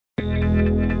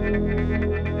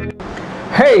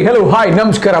Hey, hello, hi,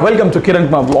 namaskara, welcome to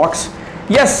kirankumarvlogs.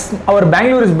 Yes, our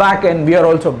Bangalore is back and we are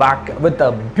also back with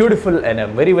a beautiful and a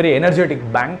very energetic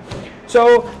bang. So,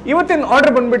 ಇವತ್ತಿನ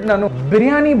order ಬಂದ್ಬಿಟ್ಟು ನಾನು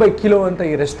biryani by kilo ಅಂತ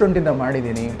ಈ ರೆಸ್ಟೋರೆಂಟಿಂದ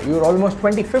ಮಾಡಿದ್ದೀನಿ. ಇವರು almost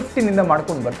 2015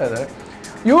 ಮಾಡ್ಕೊಂಡು ಬರ್ತಾ ಇದ್ದಾರೆ.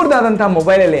 ಇವ್ರದ್ದಾದಂಥ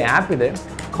ಮೊಬೈಲಲ್ಲಿ ಆ್ಯಪ್ ಇದೆ,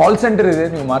 ಕಾಲ್ ಸೆಂಟರ್ ಇದೆ,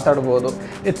 ನೀವು ಮಾತಾಡ್ಬೋದು.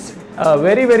 It's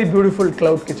very beautiful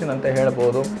cloud kitchen ಅಂತ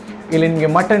ಹೇಳ್ಬೋದು. ಇಲ್ಲಿ ನಿಮಗೆ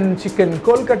ಮಟನ್, ಚಿಕನ್,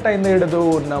 ಕೋಲ್ಕತ್ತಾಯಿಂದ ಹಿಡಿದು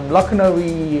ನಮ್ಮ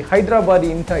ಲಕ್ನವಿ, ಹೈದರಾಬಾದಿ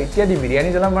ಇಂಥ ಇತ್ಯಾದಿ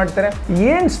ಬಿರಿಯಾನೀಸ್ ಎಲ್ಲ ಮಾಡ್ತಾರೆ.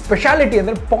 ಏನು ಸ್ಪೆಷಾಲಿಟಿ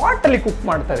ಅಂದರೆ ಪಾಟಲ್ಲಿ ಕುಕ್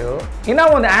ಮಾಡ್ತಾರೆ ಇವರು. ಇನ್ನೂ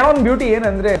ಒಂದು ಆ್ಯಡ್ ಬ್ಯೂಟಿ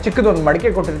ಏನಂದರೆ ಚಿಕ್ಕದೊಂದು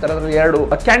ಮಡಿಕೆ ಕೊಟ್ಟಿರ್ತಾರೆ, ಅದರಲ್ಲಿ 2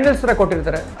 ಕ್ಯಾಂಡಲ್ಸ್ ಥರ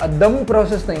ಕೊಟ್ಟಿರ್ತಾರೆ. ಆ ದಮ್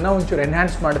ಪ್ರಾಸೆಸ್ನ ಇನ್ನೂ ಒಂಚೂರು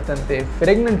ಎನ್ಹ್ಯಾನ್ಸ್ ಮಾಡುತ್ತಂತೆ,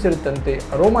 ಫ್ರೆಗ್ನೆನ್ಸ್ ಇರುತ್ತಂತೆ,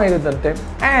 ಅರೋಮಾ ಇರುತ್ತಂತೆ.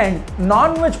 And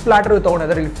non veg plotter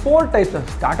ತೊಗೊಂಡಿದ್ದಾರೆ. ಇಲ್ಲಿ 4 ಟೈಪ್ಸ್ ಆಫ್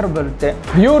ಸ್ಟಾರ್ಟರ್ ಬರುತ್ತೆ.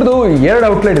 ಇವ್ರದ್ದು 2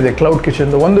 ಔಟ್ಲೆಟ್ ಇದೆ ಕ್ಲೌಡ್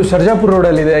ಕಿಚನ್ದು. ಒಂದು ಸರ್ಜಾಪುರ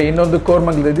ರೋಡಲ್ಲಿದೆ, ಇನ್ನೊಂದು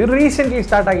ಕೋರ್ಮಂಗ್ಲಿದೆ. ಇದು ರೀಸೆಂಟ್ಲಿ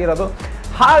ಸ್ಟಾರ್ಟ್ ಆಗಿರೋದು.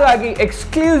 ಹಾಗಾಗಿ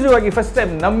ಎಕ್ಸ್ಕ್ಲೂಸಿವ್ ಆಗಿ ಫಸ್ಟ್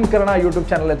ಟೈಮ್ ನಮ್ಮ ಕನ್ನಡ ಯೂಟ್ಯೂಬ್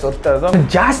ಚಾನಲೇ ತೋರಿಸ್ತಾ ಇರೋದು.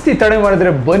 ಜಾಸ್ತಿ ತಡೆ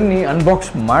ಮಾಡಿದ್ರೆ ಬನ್ನಿ ಅನ್ಬಾಕ್ಸ್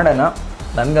ಮಾಡೋಣ.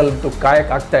 ನನಗಂತೂ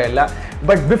ಕಾಯಕ್ಕಾಗ್ತಾ ಇಲ್ಲ.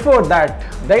 ಬಟ್ ಬಿಫೋರ್ ದ್ಯಾಟ್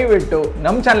ದಯವಿಟ್ಟು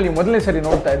ನಮ್ಮ ಚಾನಲ್ ನೀವು ಮೊದಲನೇ ಸರಿ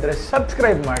ನೋಡ್ತಾ ಇದ್ದರೆ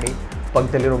ಸಬ್ಸ್ಕ್ರೈಬ್ ಮಾಡಿ,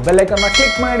 ಪಕ್ಕದಲ್ಲಿರೋ ಬೆಲ್ ಐಕಾನ್ನ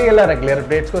ಕ್ಲಿಕ್ ಮಾಡಿ, ಎಲ್ಲ ರೆಗ್ಯುಲರ್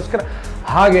ಅಪ್ಡೇಟ್ಸ್ಗೋಸ್ಕರ.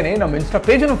 ಹಾಗೆಯೇ ನಮ್ಮ ಇನ್ಸ್ಟಾ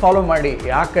ಪೇಜನ್ನು ಫಾಲೋ ಮಾಡಿ,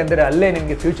 ಯಾಕಂದರೆ ಅಲ್ಲೇ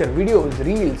ನಿಮಗೆ ಫ್ಯೂಚರ್ ವೀಡಿಯೋಸ್,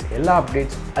 ರೀಲ್ಸ್ ಎಲ್ಲ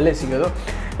ಅಪ್ಡೇಟ್ಸ್ ಅಲ್ಲೇ ಸಿಗೋದು.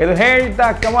 ಇದು ಹೇಳ್ತಾ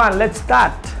come on let's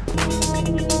start.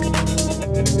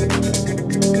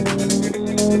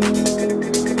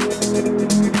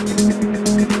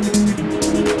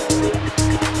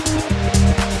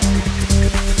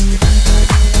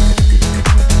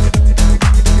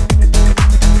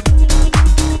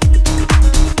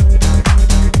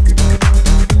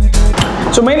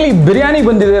 So mainly biryani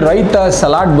ಬಂದಿದೆ, ರೈತ,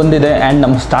 ಸಲಾಡ್ ಬಂದಿದೆ, ಆ್ಯಂಡ್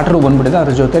ನಮ್ಮ ಸ್ಟಾರ್ಟರು ಬಂದುಬಿಟ್ಟಿದೆ.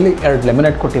 ಅದ್ರ ಜೊತೆಲಿ 2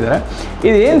 ಲೆಮನೇಟ್ ಕೊಟ್ಟಿದ್ದಾರೆ.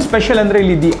 ಇದು ಏನು ಸ್ಪೆಷಲ್ ಅಂದರೆ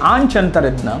ಇಲ್ಲಿ ದಿ ಆಂಚ್ ಅಂತಾರೆ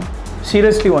ಇದನ್ನ.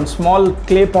 ಸೀರಿಯಸ್ಲಿ ಒಂದು ಸ್ಮಾಲ್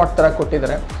ಕ್ಲೇ ಪಾಟ್ ಥರ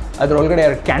ಕೊಟ್ಟಿದ್ದಾರೆ. ಅದರೊಳಗಡೆ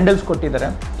 2 ಕ್ಯಾಂಡಲ್ಸ್ ಕೊಟ್ಟಿದ್ದಾರೆ.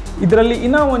 ಇದರಲ್ಲಿ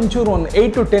ಇನ್ನೂ ಒಂಚೂರು ಒಂದು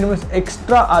 8 to 10 minutes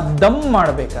ಎಕ್ಸ್ಟ್ರಾ ಆ ದಮ್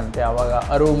ಮಾಡಬೇಕಂತೆ. ಆವಾಗ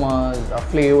ಅರೋಮಾಸ್,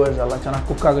 ಫ್ಲೇವರ್ಸ್ ಎಲ್ಲ ಚೆನ್ನಾಗಿ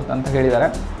ಕುಕ್ ಆಗುತ್ತೆ ಅಂತ ಹೇಳಿದ್ದಾರೆ.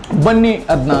 ಬನ್ನಿ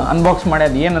ಅದನ್ನ ಅನ್ಬಾಕ್ಸ್ ಮಾಡಿ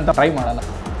ಅದು ಏನಂತ ಟ್ರೈ ಮಾಡೋಣ.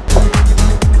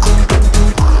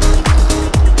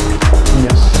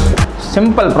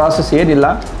 ಸಿಂಪಲ್ ಪ್ರಾಸೆಸ್ ಏನಿಲ್ಲ.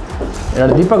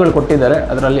 2 ದೀಪಗಳು ಕೊಟ್ಟಿದ್ದಾರೆ,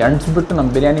 ಅದರಲ್ಲಿ ಅಂಟಿಸ್ಬಿಟ್ಟು ನಮ್ಮ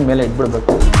ಬಿರಿಯಾನಿ ಮೇಲೆ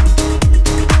ಇಟ್ಬಿಡ್ಬೇಕು.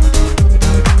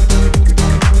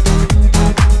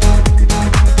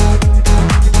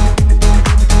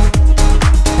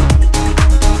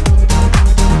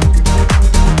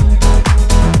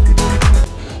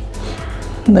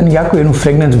 ನನಗೆ ಯಾಕೋ ಏನು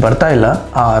ಫ್ರೆಗ್ನೆನ್ಸ್ ಬರ್ತಾ ಇಲ್ಲ,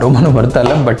 ಆ ಅರೋಮಾನು ಬರ್ತಾ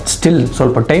ಇಲ್ಲ. ಬಟ್ ಸ್ಟಿಲ್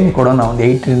ಸ್ವಲ್ಪ ಟೈಮ್ ಕೊಡೋಣ. ಒಂದು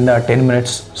 8 to 10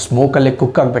 minutes ಸ್ಮೋಕಲ್ಲೇ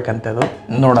ಕುಕ್ ಆಗಬೇಕಂತ. ಅದು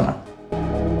ನೋಡೋಣ.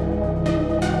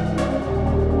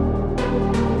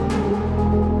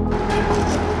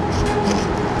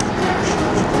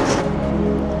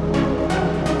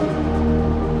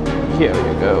 Here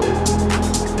we go.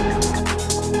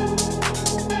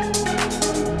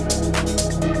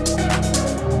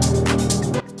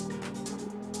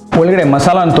 ಒಳಗಡೆ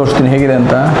ಮಸಾಲ ಅಂತ ತೋರಿಸ್ತೀನಿ ಹೇಗಿದೆ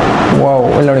ಅಂತ. ವಾವ್,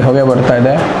 ಒಳ್ಳೆ ಹೊಗೆ ಬರ್ತಾ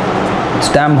ಇದೆ.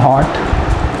 ಸ್ಟ್ಯಾಮ್ ಹಾಟ್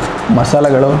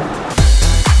ಮಸಾಲೆಗಳು.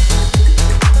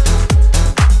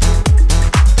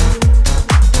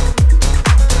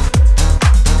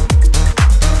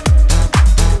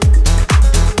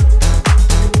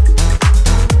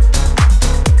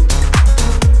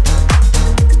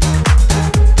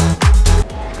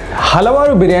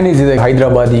 ಹಲವಾರು ಬಿರಿಯಾನೀಸ್ ಇದೆ,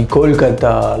 ಹೈದರಾಬಾದಿ, ಕೋಲ್ಕತ್ತಾ,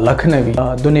 ಲಕ್ನವಿ,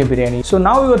 ದುನೆ ಬಿರಿಯಾನಿ. ಸೊ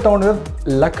ನಾವು ಇವತ್ತು ತೊಗೊಂಡಿರೋದು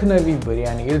ಲಕ್ನವಿ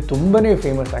ಬಿರಿಯಾನಿ. ಇದು ತುಂಬಾ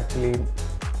ಫೇಮಸ್ ಆ್ಯಕ್ಚುಲಿ.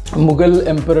 ಮುಘಲ್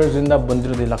ಎಂಪರರ್ಸಿಂದ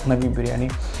ಬಂದಿರೋದು ಲಕ್ನವಿ ಬಿರಿಯಾನಿ.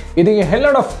 ಇದಕ್ಕೆ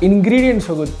ಹೆಲ್ಲಾಡ್ ಆಫ್ ಇಂಗ್ರೀಡಿಯೆಂಟ್ಸ್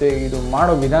ಹೋಗುತ್ತೆ. ಇದು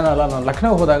ಮಾಡೋ ವಿಧಾನ ಎಲ್ಲ ನಾನು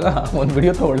ಲಕ್ನೋ ಹೋದಾಗ ಒಂದು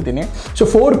ವಿಡಿಯೋ ತೊಗೊಳ್ತೀನಿ. ಸೊ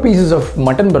 4 pieces ಆಫ್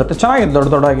ಮಟನ್ ಬರುತ್ತೆ. ಚೆನ್ನಾಗಿದೆ,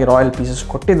 ದೊಡ್ಡದಾಗಿ ರಾಯಲ್ ಪೀಸಸ್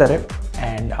ಕೊಟ್ಟಿದ್ದಾರೆ.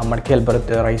 ಆ್ಯಂಡ್ ಆ ಮಡಿಕೆಯಲ್ಲಿ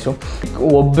ಬರುತ್ತೆ ರೈಸು.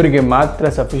 ಒಬ್ಬರಿಗೆ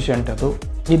ಮಾತ್ರ ಸಫಿಷಿಯೆಂಟ್ ಅದು.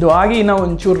 ಇದು ಆಗಿ ನಾವು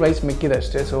ಒಂಚೂರು ರೈಸ್ ಮಿಕ್ಕಿದೆ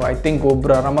ಅಷ್ಟೇ. ಸೊ ಐ ಥಿಂಕ್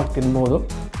ಒಬ್ಬರು ಆರಾಮಾಗಿ ತಿನ್ಬೋದು,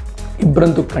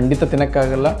 ಇಬ್ಬರಂತೂ ಖಂಡಿತ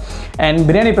ತಿನ್ನೋಕ್ಕಾಗಲ್ಲ. ಆ್ಯಂಡ್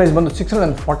ಬಿರಿಯಾನಿ ಪ್ರೈಸ್ ಬಂದು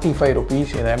 645 rupees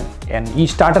ಇದೆ. ಆ್ಯಂಡ್ ಈ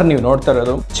ಸ್ಟಾರ್ಟರ್ ನೀವು ನೋಡ್ತಾ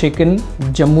ಇರೋದು ಚಿಕನ್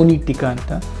ಜಮ್ಮುನಿ ಟಿಕ್ಕಾ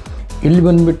ಅಂತ. ಇಲ್ಲಿ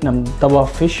ಬಂದುಬಿಟ್ಟು ನಮ್ಮ ತವಾ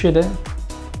ಫಿಶ್ ಇದೆ,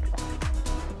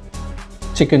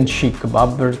 ಚಿಕನ್ ಶೀಕ್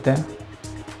ಕಬಾಬ್ ಬರುತ್ತೆ,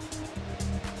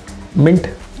 ಮಿಂಟ್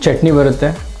ಚಟ್ನಿ ಬರುತ್ತೆ,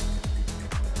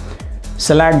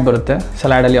 ಸಲಾಡ್ ಬರುತ್ತೆ.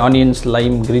 ಸಲಾಡಲ್ಲಿ ಆನಿಯನ್ಸ್,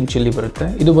 ಲೈಮ್, ಗ್ರೀನ್ ಚಿಲ್ಲಿ ಬರುತ್ತೆ.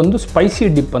 ಇದು ಒಂದು ಸ್ಪೈಸಿ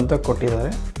ಡಿಪ್ ಅಂತ ಕೊಟ್ಟಿದ್ದಾರೆ.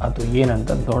 ಅದು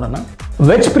ಏನಂತ ನೋಡೋಣ.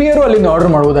 ವೆಜ್ ಪ್ರಿಯರು ಅಲ್ಲಿಂದ ಆರ್ಡರ್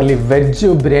ಮಾಡ್ಬೋದು. ಅಲ್ಲಿ ವೆಜ್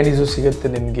ಬಿರಿಯಾನೀಸು ಸಿಗುತ್ತೆ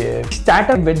ನಿಮಗೆ.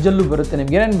 ಸ್ಟಾರ್ಟರ್ ವೆಜ್ಜಲ್ಲೂ ಬರುತ್ತೆ.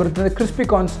 ನಿಮ್ಗೆ ಏನೇನು ಬರುತ್ತೆ ಅಂದರೆ ಕ್ರಿಸ್ಪಿ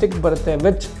ಕಾರ್ನ್ ಸ್ಟಿಕ್ ಬರುತ್ತೆ,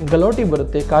 ವೆಜ್ ಗಲೋಟಿ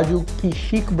ಬರುತ್ತೆ, ಕಾಜು ಕಿ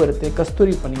ಶೀಕ್ ಬರುತ್ತೆ,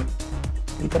 ಕಸ್ತೂರಿ ಪನೀರ್,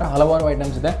 ಈ ಥರ ಹಲವಾರು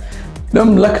ಐಟಮ್ಸ್ ಇದೆ.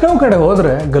 ನಮ್ಮ ಲಕ್ನೋ ಕಡೆ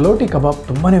ಹೋದರೆ ಗಲೋಟಿ ಕಬಾಬ್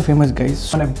ತುಂಬಾ ಫೇಮಸ್ ಗೈಸ್.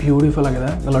 ಬ್ಯೂಟಿಫುಲ್ ಆಗಿದೆ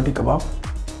ಗಲೋಟಿ ಕಬಾಬ್.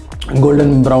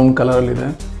 Golden brown ಕಲರಲ್ಲಿದೆ.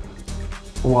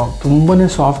 ವಾವ್, ತುಂಬಾ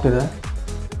ಸಾಫ್ಟ್ ಇದೆ.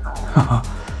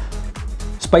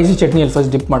 ಸ್ಪೈಸಿ ಚಟ್ನಿಯಲ್ಲಿ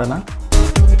ಫಸ್ಟ್ ಡಿಪ್ ಮಾಡೋಣ.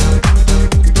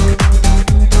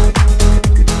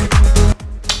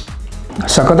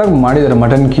 ಸಖತ್ತಾಗಿ ಮಾಡಿದ್ದಾರೆ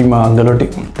ಮಟನ್ ಕೀಮಾ ಗಲೋಟಿ.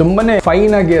 ತುಂಬಾ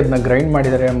ಫೈನಾಗಿ ಅದನ್ನ ಗ್ರೈಂಡ್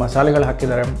ಮಾಡಿದ್ದಾರೆ, ಮಸಾಲೆಗಳು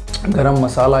ಹಾಕಿದ್ದಾರೆ, ಗರಂ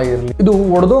ಮಸಾಲ ಇರಲಿ. ಇದು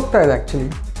ಒಡೆದೋಗ್ತಾ ಇದೆ ಆ್ಯಕ್ಚುಲಿ,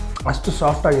 ಅಷ್ಟು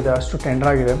ಸಾಫ್ಟ್ ಆಗಿದೆ, ಅಷ್ಟು ಟೆಂಡರ್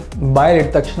ಆಗಿದೆ. ಬಾಯಲ್ಲಿ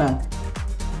ಇಟ್ಟ ತಕ್ಷಣ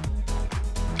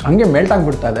ಹಂಗೆ ಮೆಲ್ಟ್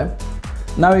ಆಗಿಬಿಡ್ತಾ ಇದೆ.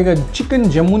 ನಾವೀಗ ಚಿಕನ್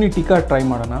ಜಮೂನಿ ಟಿಕ್ಕಾ ಟ್ರೈ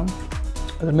ಮಾಡೋಣ.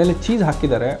 ಅದ್ರ ಮೇಲೆ ಚೀಸ್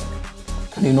ಹಾಕಿದ್ದಾರೆ,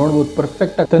 ನೀವು ನೋಡ್ಬೋದು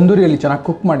ಪರ್ಫೆಕ್ಟಾಗಿ ತಂದೂರಿಯಲ್ಲಿ ಚೆನ್ನಾಗಿ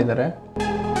ಕುಕ್ ಮಾಡಿದ್ದಾರೆ.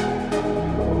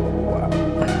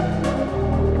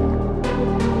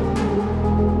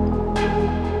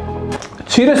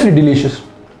 Seriously delicious.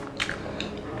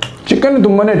 ಚಿಕನ್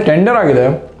ತುಂಬಾ ಟೆಂಡರ್ ಆಗಿದೆ.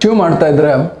 ಚೀವ್ ಮಾಡ್ತಾ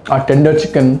ಇದ್ರೆ ಆ ಟೆಂಡರ್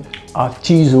ಚಿಕನ್, ಆ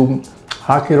ಚೀಸು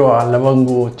ಹಾಕಿರೋ ಆ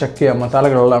ಲವಂಗು, ಚಕ್ಕೆ, ಆ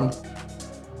ಮಸಾಲೆಗಳೆಲ್ಲ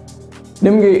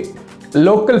ನಿಮಗೆ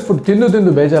ಲೋಕಲ್ ಫುಡ್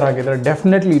ತಿಂದು ಬೇಜಾರಾಗಿದ್ರೆ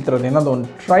ಡೆಫಿನೆಟ್ಲಿ ಈ ಥರದ್ದು ಏನಾದರೂ ಒಂದು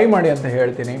ಟ್ರೈ ಮಾಡಿ ಅಂತ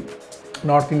ಹೇಳ್ತೀನಿ.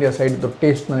 ನಾರ್ತ್ ಇಂಡಿಯಾ ಸೈಡ್ದು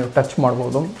ಟೇಸ್ಟ್ನ ನೀವು ಟಚ್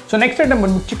ಮಾಡ್ಬೋದು. ಸೊ ನೆಕ್ಸ್ಟ್ ಐಟಮ್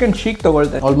ಬಂದ್ಬಿಟ್ಟು ಚಿಕನ್ ಶೀಕ್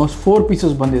ತೊಗೊಳ್ತಾರೆ. ಆಲ್ಮೋಸ್ಟ್ 4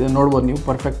 ಪೀಸಸ್ ಬಂದಿದೆ, ನೋಡ್ಬೋದು ನೀವು.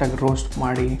 ಪರ್ಫೆಕ್ಟಾಗಿ ರೋಸ್ಟ್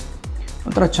ಮಾಡಿ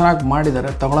ಒಂಥರ ಚೆನ್ನಾಗಿ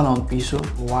ಮಾಡಿದ್ದಾರೆ. ತಗೊಳ್ಳೋಣ ಒಂದು piece.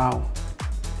 Wow,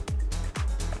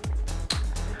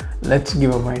 let's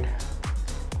give a byte.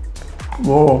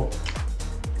 ಓ,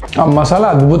 ಆ ಮಸಾಲ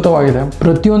ಅದ್ಭುತವಾಗಿದೆ.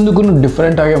 ಪ್ರತಿಯೊಂದಕ್ಕೂ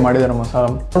ಡಿಫ್ರೆಂಟಾಗೇ ಮಾಡಿದ್ದಾರೆ ಮಸಾಲ.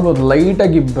 ನೋಡ್ಬೋದು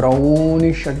ಲೈಟಾಗಿ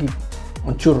ಬ್ರೌನಿಶ್ ಆಗಿ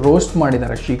ಒಂಚೂರು ರೋಸ್ಟ್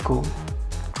ಮಾಡಿದ್ದಾರೆ ಶೀಕು.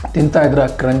 ತಿಂತಾ ಇದ್ರೆ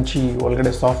ಕ್ರಂಚಿ,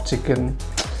 ಒಳಗಡೆ ಸಾಫ್ಟ್ ಚಿಕನ್.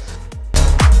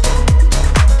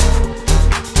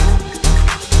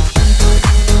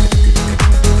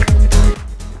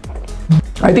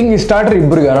 ಐ ಥಿಂಕ್ ಈ ಸ್ಟಾರ್ಟರ್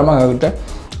ಇಬ್ಬರಿಗೆ ಆರಾಮಾಗುತ್ತೆ.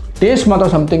 ಟೇಸ್ಟ್ ಮಾತ್ರ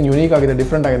ಸಮಥಿಂಗ್ ಯೂನಿಕ್ ಆಗಿದೆ,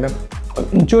 ಡಿಫ್ರೆಂಟ್ ಆಗಿದೆ.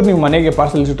 ಒಂಚೂರು ನೀವು ಮನೆಗೆ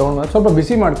ಪಾರ್ಸಲ್ಸ್ ತೊಗೊಂಡು ಸ್ವಲ್ಪ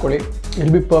ಬಿಸಿ ಮಾಡ್ಕೊಳ್ಳಿ.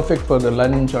 ಇಲ್ B perfect for the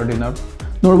lunch R dinner.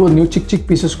 ನೋಡ್ಬೋದು ನೀವು ಚಿಕ್ಕ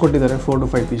ಪೀಸಸ್ ಕೊಟ್ಟಿದ್ದಾರೆ, 4 to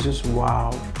 5 ಪೀಸಸ್.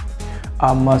 ವಾವ್, ಆ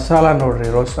ಮಸಾಲ ನೋಡ್ರಿ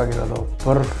ರೋಸ್ಟ್ ಆಗಿರೋದು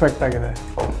ಪರ್ಫೆಕ್ಟ್ ಆಗಿದೆ.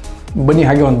 ಬನ್ನಿ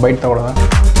ಹಾಗೆ ಒಂದು ಬೈಟ್ ತಗೊಳ್ಳೋಣ.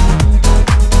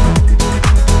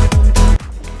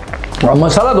 ಆ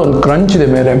ಮಸಾಲದ ಒಂದು ಕ್ರಂಚ್ ಇದೆ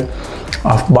ಮೇಲೆ.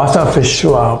 ಆ ಬಾಸಾ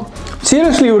ಫಿಶ್ಶು,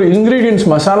 ಸೀರಿಯಸ್ಲಿ ಇವರು ಇಂಗ್ರೀಡಿಯೆಂಟ್ಸ್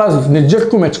ಮಸಾಲ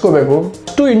ನಿಜಕ್ಕೂ ಮೆಚ್ಕೋಬೇಕು.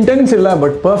 ಅಷ್ಟು ಇಂಟೆನ್ಸ್ ಇಲ್ಲ,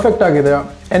 ಬಟ್ ಪರ್ಫೆಕ್ಟ್ ಆಗಿದೆ.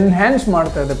 ಎನ್ಹ್ಯಾನ್ಸ್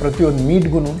ಮಾಡ್ತಾ ಇದೆ ಪ್ರತಿಯೊಂದು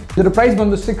ಮೀಟ್ಗೂ. ಇದರ ಪ್ರೈಸ್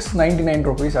ಬಂದು 699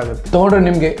 rupees ಆಗುತ್ತೆ. ತೊಗೊಂಡ್ರೆ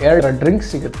ನಿಮಗೆ 2 ಡ್ರಿಂಕ್ಸ್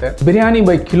ಸಿಗುತ್ತೆ. ಬಿರಿಯಾನಿ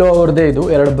ಬೈ ಕಿಲೋ ಅವ್ರದ್ದೇ ಇದು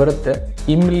 2 ಬರುತ್ತೆ.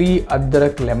 ಇಮ್ಲಿ,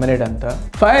 ಅದ್ರಕ್, ಲೆಮನೇಡ್ ಅಂತ.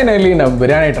 ಫೈನಲಿ ನಾವು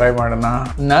ಬಿರಿಯಾನಿ ಟ್ರೈ ಮಾಡೋಣ.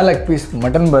 4 ಪೀಸ್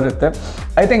ಮಟನ್ ಬರುತ್ತೆ.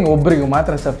 ಐ ಥಿಂಕ್ ಒಬ್ಬರಿಗೆ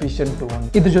ಮಾತ್ರ ಸಫಿಷಿಯಂಟ್.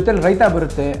 ಇದ್ರ ಜೊತೆ ರೈತಾ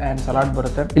ಬರುತ್ತೆ ಆ್ಯಂಡ್ ಸಲಾಡ್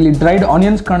ಬರುತ್ತೆ. ಇಲ್ಲಿ ಡ್ರೈಡ್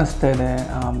ಆನಿಯನ್ಸ್ ಕಾಣಿಸ್ತಾ ಇದೆ,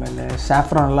 ಆಮೇಲೆ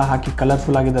ಸ್ಯಾಫ್ರಾನ್ ಎಲ್ಲ ಹಾಕಿ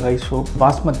ಕಲರ್ಫುಲ್ ಆಗಿದೆ ರೈಸು.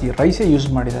 ಬಾಸ್ಮತಿ ರೈಸೇ ಯೂಸ್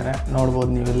ಮಾಡಿದ್ದಾರೆ,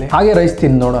 ನೋಡ್ಬೋದು ನೀವಿಲ್ಲಿ. ಹಾಗೆ ರೈಸ್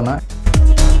ತಿಂದು ನೋಡೋಣ.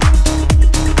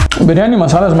 ಬಿರಿಯಾನಿ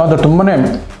ಮಸಾಲಾಸ್ ಮಾತ್ರ ತುಂಬಾ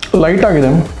ಲೈಟ್ ಆಗಿದೆ.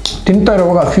 ತಿಂತಾ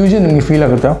ಇರುವಾಗ ಫ್ಯೂಷನ್ ನಿಮಗೆ ಫೀಲ್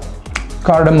ಆಗುತ್ತೆ.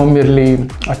 ಕಾರ್ಡಮಮ್ ಇರಲಿ,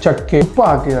 ಚಕ್ಕೆ, ಉಪ್ಪ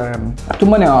ಹಾಕಿದ್ದಾರೆ.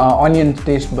 ತುಂಬಾ ಆನಿಯನ್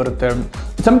ಟೇಸ್ಟ್ ಬರುತ್ತೆ.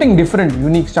 ಸಮಥಿಂಗ್ ಡಿಫ್ರೆಂಟ್,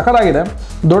 ಯುನೀಕ್, ಸಖತ್ತಾಗಿದೆ.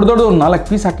 ದೊಡ್ಡ 4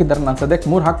 ಪೀಸ್ ಹಾಕಿದ್ದಾರೆ. ನಾನು ಸದ್ಯಕ್ಕೆ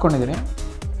 3 ಹಾಕ್ಕೊಂಡಿದ್ದೀನಿ.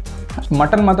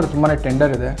 ಮಟನ್ ಮಾತ್ರ ತುಂಬಾ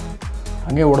ಟೆಂಡರ್ ಇದೆ,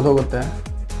 ಹಾಗೆ ಒಡೆದೋಗುತ್ತೆ.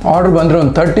 ಆರ್ಡರ್ ಬಂದರೆ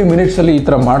ಒಂದು 30 ಮಿನಿಟ್ಸಲ್ಲಿ ಈ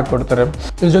ಥರ ಮಾಡಿಕೊಡ್ತಾರೆ.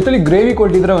 ಇದ್ರ ಜೊತೆಲಿ ಗ್ರೇವಿ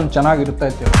ಕೊಟ್ಟಿದ್ರೆ ಒಂದು ಚೆನ್ನಾಗಿರುತ್ತೆ.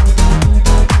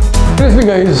 Seriously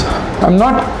guys, I'm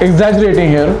not exaggerating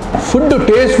here. Food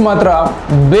taste ಮಾತ್ರ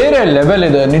ಬೇರೆ ಲೆವೆಲ್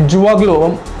ಇದೆ ನಿಜವಾಗ್ಲೂ.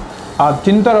 ಆ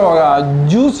ತಿಂತಾರುವಾಗ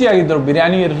ಜ್ಯೂಸಿ ಆಗಿದ್ದರು.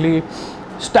 ಬಿರಿಯಾನಿ ಇರಲಿ,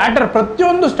 ಸ್ಟಾರ್ಟರ್,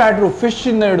 ಪ್ರತಿಯೊಂದು ಸ್ಟಾರ್ಟರು,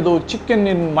 ಫಿಶ್ಶಿಂದ ಹಿಡಿದು ಚಿಕನ್,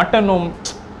 ಮಟನ್ನು.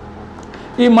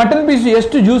 ಈ ಮಟನ್ ಪೀಸ್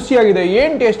ಎಷ್ಟು ಜ್ಯೂಸಿ ಆಗಿದೆ,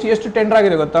 ಏನು ಟೇಸ್ಟ್, ಎಷ್ಟು ಟೆಂಡರ್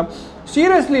ಆಗಿದೆ ಗೊತ್ತಾ.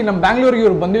 ಸೀರಿಯಸ್ಲಿ ನಮ್ಮ ಬ್ಯಾಂಗ್ಳೂರಿಗೆ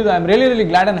ಇವ್ರು ಬಂದಿದ್ದು, I am really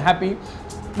glad and happy.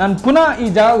 ನಾನು ಪುನಃ ಈ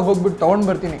ಜಾಗಕ್ಕೆ ಹೋಗ್ಬಿಟ್ಟು ತೊಗೊಂಡು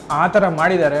ಬರ್ತೀನಿ. ಆ ಥರ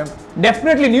ಮಾಡಿದ್ದಾರೆ.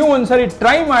 ಡೆಫಿನೆಟ್ಲಿ ನೀವು ಒಂದ್ಸರಿ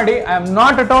ಟ್ರೈ ಮಾಡಿ. I am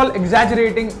not at all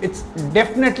ಎಕ್ಸಾಜರೇಟಿಂಗ್. It's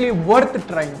definitely worth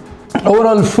trying. Over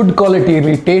all food quality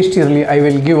ಇರಲಿ, ಟೇಸ್ಟ್ ಇರಲಿ, I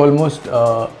will give almost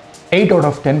 8 out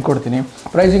of 10 ಕೊಡ್ತೀನಿ.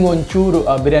 ಪ್ರೈಸಿಂಗ್ ಒಂಚೂರು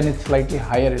ಬಿರಿಯಾನಿ ಸ್ಲೈಟ್ಲಿ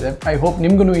ಹೈಯರ್ ಇದೆ. ಐ ಹೋಪ್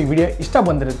ನಿಮಗೂ ಈ ವಿಡಿಯೋ ಇಷ್ಟ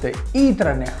ಬಂದಿರುತ್ತೆ. ಈ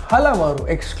ಥರನೇ ಹಲವಾರು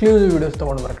ಎಕ್ಸ್ಕ್ಲೂಸಿವ್ ವಿಡಿಯೋಸ್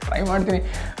ತೊಗೊಂಡು ಬರೋಕ್ಕೆ ಟ್ರೈ ಮಾಡ್ತೀನಿ.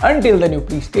 Until then you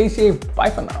please stay safe. By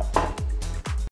for now.